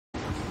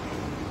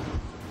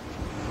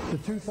The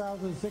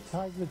 2006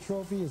 Heisman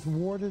Trophy is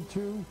awarded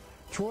to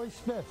Troy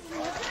Smith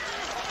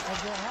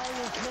of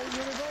Ohio State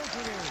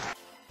University.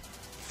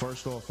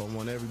 First off, I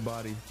want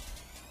everybody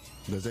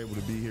that's able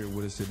to be here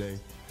with us today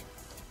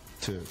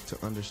to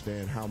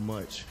understand how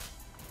much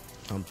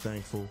I'm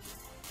thankful,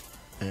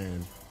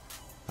 and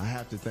I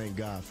have to thank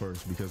God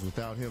first, because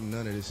without him,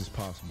 none of this is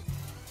possible.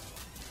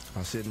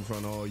 I sit in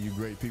front of all you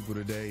great people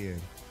today,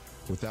 and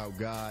without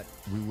God,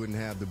 we wouldn't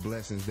have the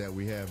blessings that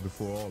we have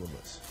before all of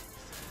us.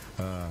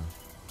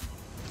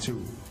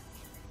 Two,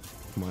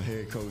 my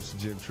head coach,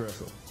 Jim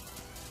Tressel.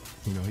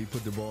 You know, he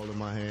put the ball in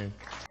my hand.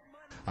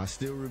 I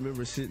still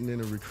remember sitting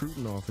in a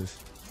recruiting office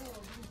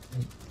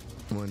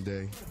one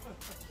day,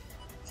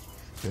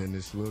 and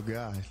this little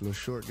guy, little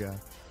short guy,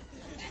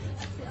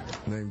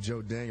 named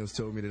Joe Daniels,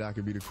 told me that I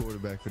could be the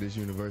quarterback for this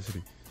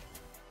university.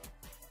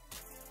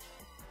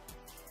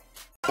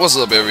 What's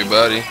up,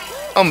 everybody?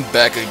 I'm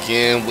back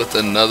again with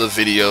another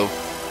video.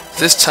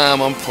 This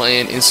time I'm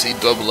playing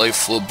NCAA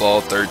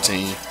Football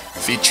 13,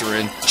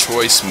 featuring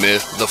Troy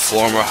Smith, the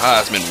former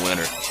Heisman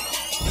winner.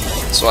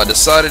 So I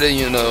decided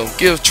to,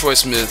 give Troy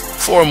Smith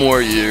 4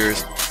 more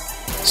years,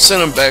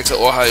 send him back to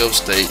Ohio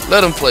State,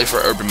 let him play for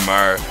Urban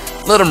Meyer,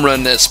 let him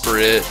run that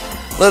spread,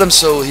 let him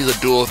show he's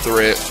a dual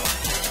threat,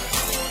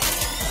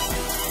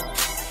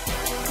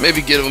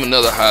 maybe give him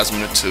another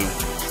Heisman or 2.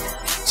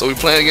 So we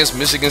playing against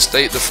Michigan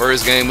State, the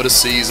first game of the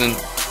season.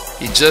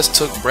 He just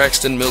took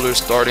Braxton Miller's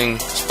starting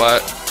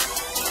spot.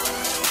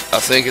 I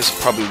think it's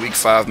probably week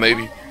 5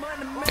 maybe.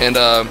 And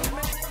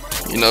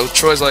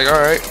Troy's like,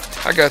 alright,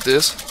 I got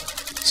this.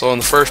 So on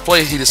the first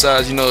play, he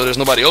decides, there's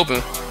nobody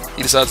open.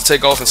 He decides to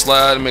take off and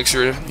slide and make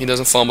sure he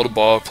doesn't fumble the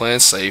ball, playing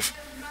safe.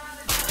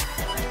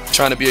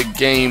 Trying to be a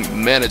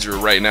game manager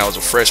right now as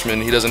a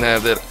freshman. He doesn't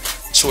have that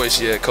choice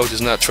yet. Coach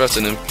is not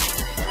trusting him.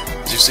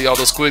 As you see all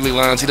those squiggly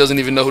lines, he doesn't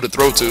even know who to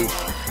throw to.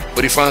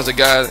 But he finds the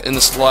guy in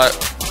the slot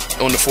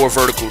on the 4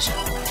 verticals.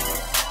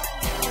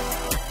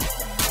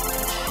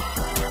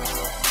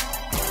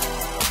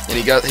 And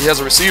he has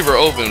a receiver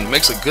open,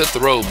 makes a good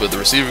throw, but the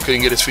receiver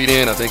couldn't get his feet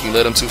in. I think he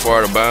led him too far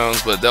out of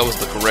bounds, but that was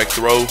the correct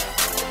throw.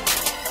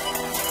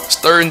 It's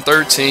 3rd and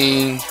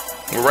 13.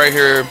 We're right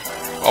here,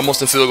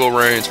 almost in field goal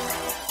range.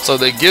 So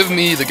they give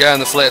me the guy in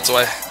the flat, so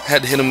I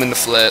had to hit him in the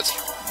flats.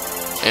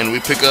 And we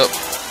pick up,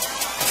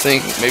 I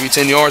think, maybe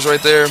 10 yards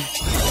right there.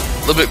 A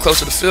little bit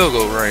closer to field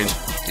goal range.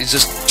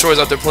 Troy's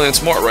out there playing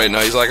smart right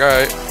now. He's like,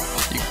 alright,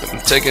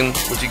 I'm taking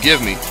what you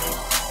give me.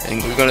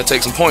 And we're going to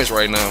take some points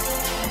right now.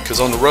 Because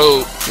on the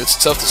road, it's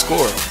tough to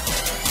score.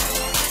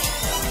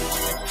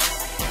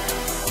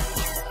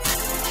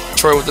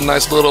 Troy with a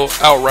nice little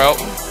out route.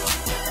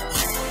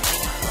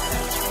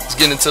 He's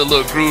getting into a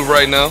little groove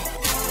right now.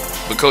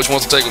 But coach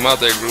wants to take him out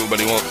that groove, but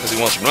because he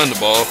wants to run the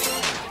ball.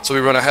 So we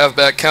run a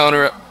halfback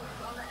counter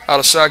out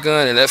of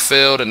shotgun, and that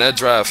failed, and that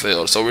drive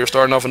failed. So we were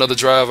starting off another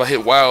drive. I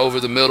hit wild over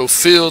the middle.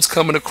 Fields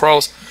coming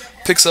across,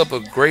 picks up a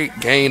great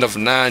gain of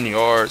 9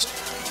 yards.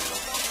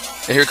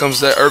 And here comes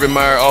that Urban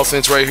Meyer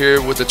offense right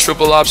here with the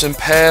triple option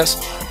pass.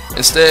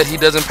 Instead, he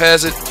doesn't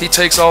pass it. He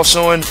takes off,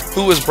 showing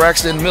who is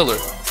Braxton Miller.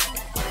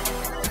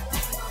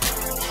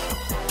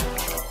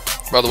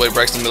 By the way,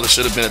 Braxton Miller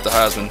should have been at the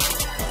Heisman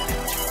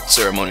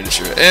ceremony this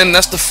year. And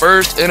that's the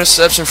first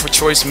interception for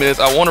Troy Smith.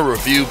 I want a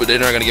review, but they're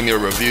not going to give me a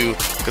review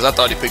because I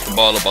thought he picked the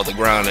ball up off the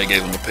ground and they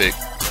gave him a pick.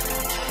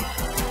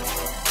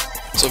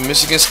 So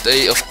Michigan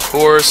State, of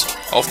course,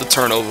 off the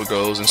turnover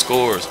goes and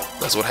scores.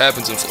 That's what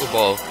happens in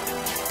football.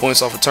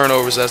 Points off of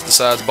turnovers, that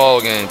decides ball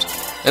games.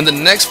 And the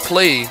next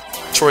play,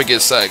 Troy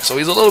gets sacked. So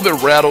he's a little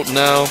bit rattled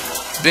now,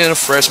 being a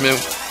freshman.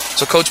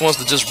 So coach wants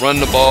to just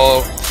run the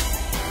ball.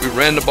 We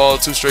ran the ball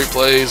 2 straight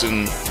plays,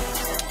 and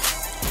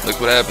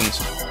look what happens.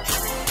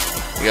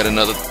 We got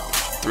another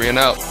 3 and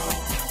out.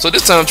 So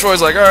this time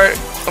Troy's like, alright,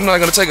 I'm not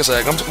going to take a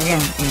sack. I'm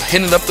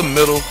hitting it up the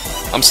middle.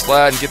 I'm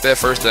sliding, get that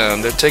first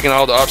down. They're taking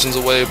all the options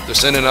away. They're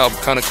sending out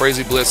kind of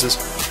crazy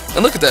blitzes.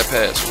 And look at that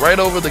pass. Right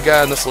over the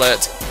guy in the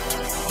flats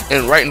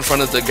and right in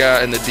front of the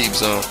guy in the deep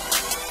zone.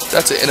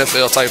 That's an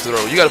NFL type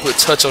throw. You got to put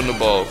touch on the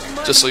ball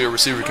just so your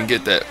receiver can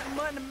get that.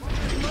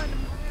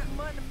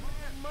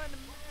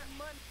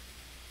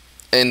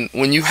 And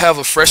when you have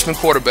a freshman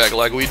quarterback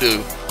like we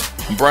do,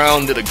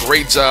 Brown did a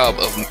great job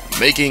of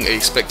making a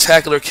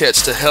spectacular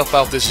catch to help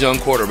out this young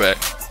quarterback.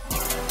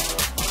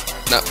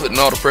 Not putting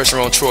all the pressure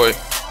on Troy.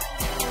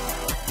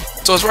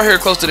 So it's right here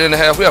close to the end of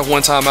the half. We have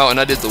 1 timeout,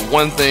 and I did the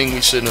one thing we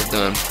shouldn't have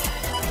done.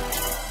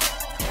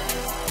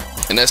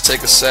 And that's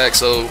take a sack.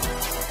 So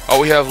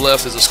all we have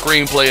left is a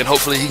screen play, and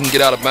hopefully he can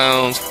get out of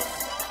bounds.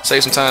 Say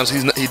sometimes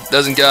he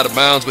doesn't get out of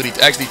bounds, but he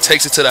actually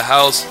takes it to the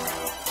house.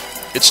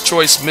 It's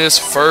Troy Smith's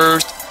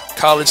first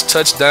college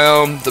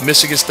touchdown. The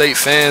Michigan State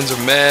fans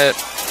are mad.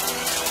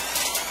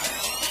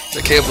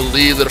 They can't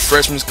believe that a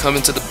freshman's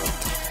coming to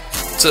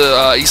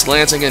East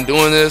Lansing and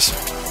doing this.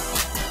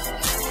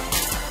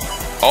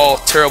 All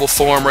terrible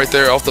form right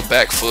there off the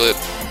back foot.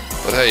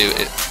 But hey,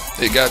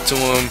 it got to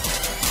him.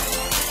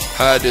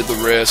 I did the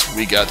rest.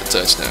 We got the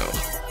touchdown.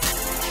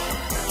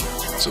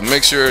 So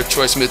make sure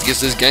Troy Smith gets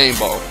this game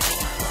ball.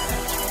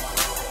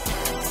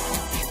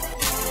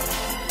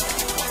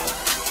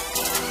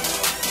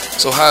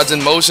 So Hyde's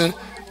in motion.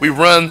 We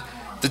run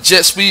the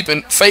jet sweep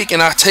and fake,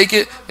 and I take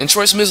it. And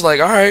Troy Smith's like,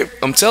 all right,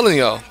 I'm telling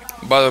y'all,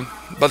 by the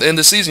end of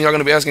the season, y'all going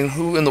to be asking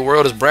who in the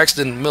world is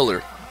Braxton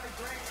Miller.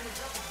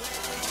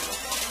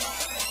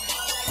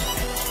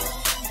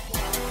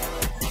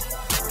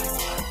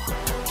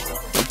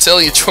 I'm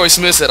telling you, Troy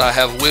Smith said I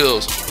have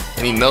wheels,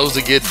 and he knows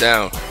to get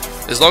down.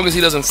 As long as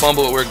he doesn't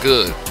fumble, we're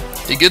good.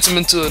 He gets him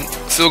into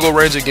field goal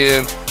range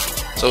again,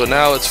 so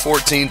now it's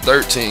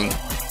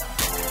 14-13.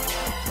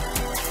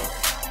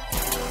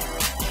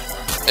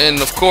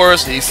 And of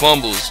course, he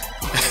fumbles.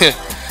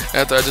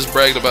 After I just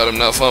bragged about him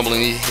not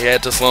fumbling, he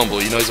had to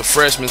fumble. You know, he's a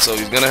freshman, so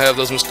he's going to have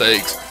those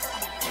mistakes.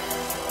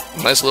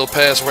 Nice little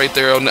pass right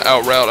there on the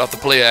out route off the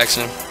play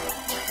action.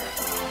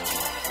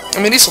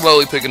 I mean, he's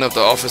slowly picking up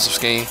the offensive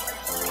scheme.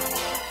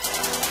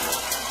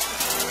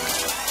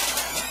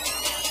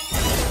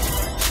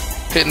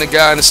 Hitting the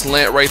guy in the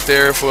slant right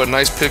there for a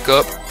nice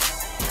pickup.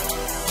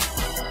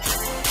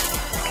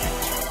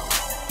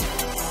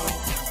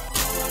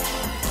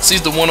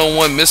 Sees the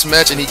one-on-one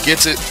mismatch and he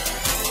gets it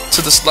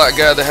to the slot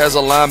guy that has a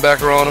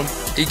linebacker on him.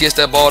 He gets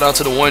that ball down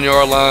to the 1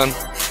 yard line.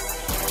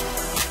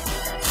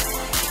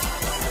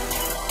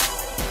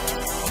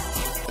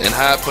 And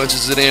Hyde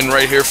punches it in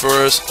right here for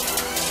us.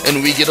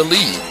 And we get a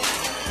lead.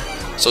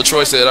 So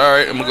Troy said, all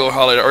right, I'm going to go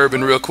holler at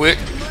Urban real quick.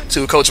 See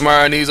what Coach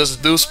Meyer needs us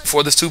to do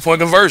for this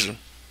 2-point conversion.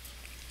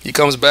 He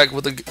comes back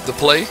with the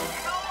play.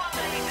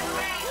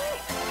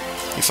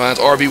 He finds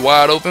RB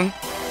wide open.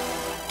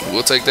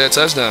 We'll take that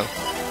touchdown.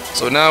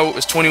 So now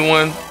it's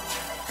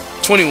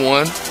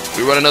 21-21.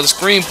 We run another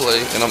screen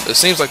play, and it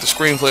seems like the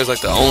screen play is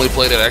like the only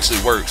play that actually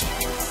works.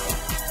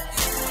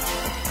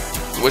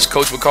 I wish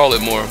Coach would call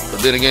it more, but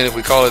then again, if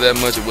we call it that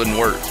much, it wouldn't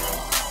work.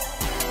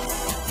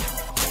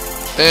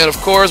 And of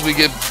course, we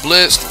get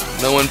blitzed.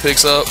 No one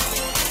picks up.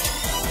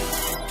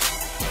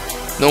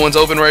 No one's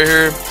open right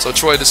here, so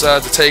Troy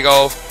decides to take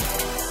off.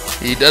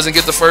 He doesn't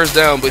get the first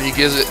down, but he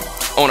gives it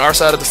on our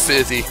side of the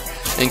 50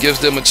 and gives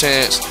them a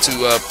chance to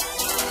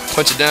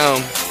punch it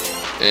down.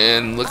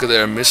 And look at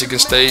there, Michigan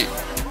State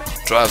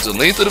drives the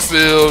length of the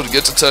field,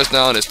 gets a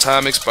touchdown as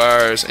time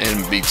expires,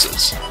 and beats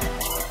us.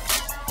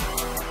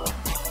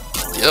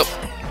 Yep.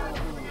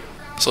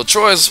 So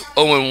Troy's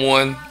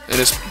 0-1 in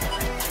his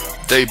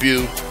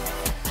debut,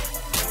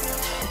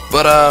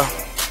 but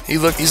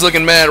he's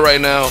looking mad right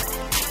now.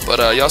 But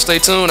y'all stay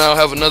tuned. I'll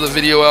have another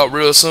video out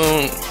real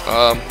soon.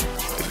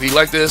 If you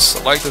like this,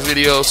 like the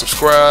video,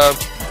 subscribe,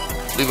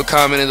 leave a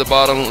comment in the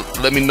bottom.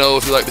 Let me know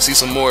if you'd like to see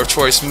some more of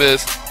Troy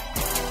Smith.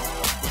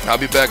 I'll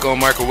be back on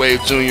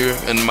Microwave Jr.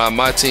 and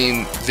my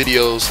team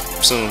videos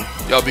soon.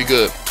 Y'all be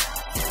good.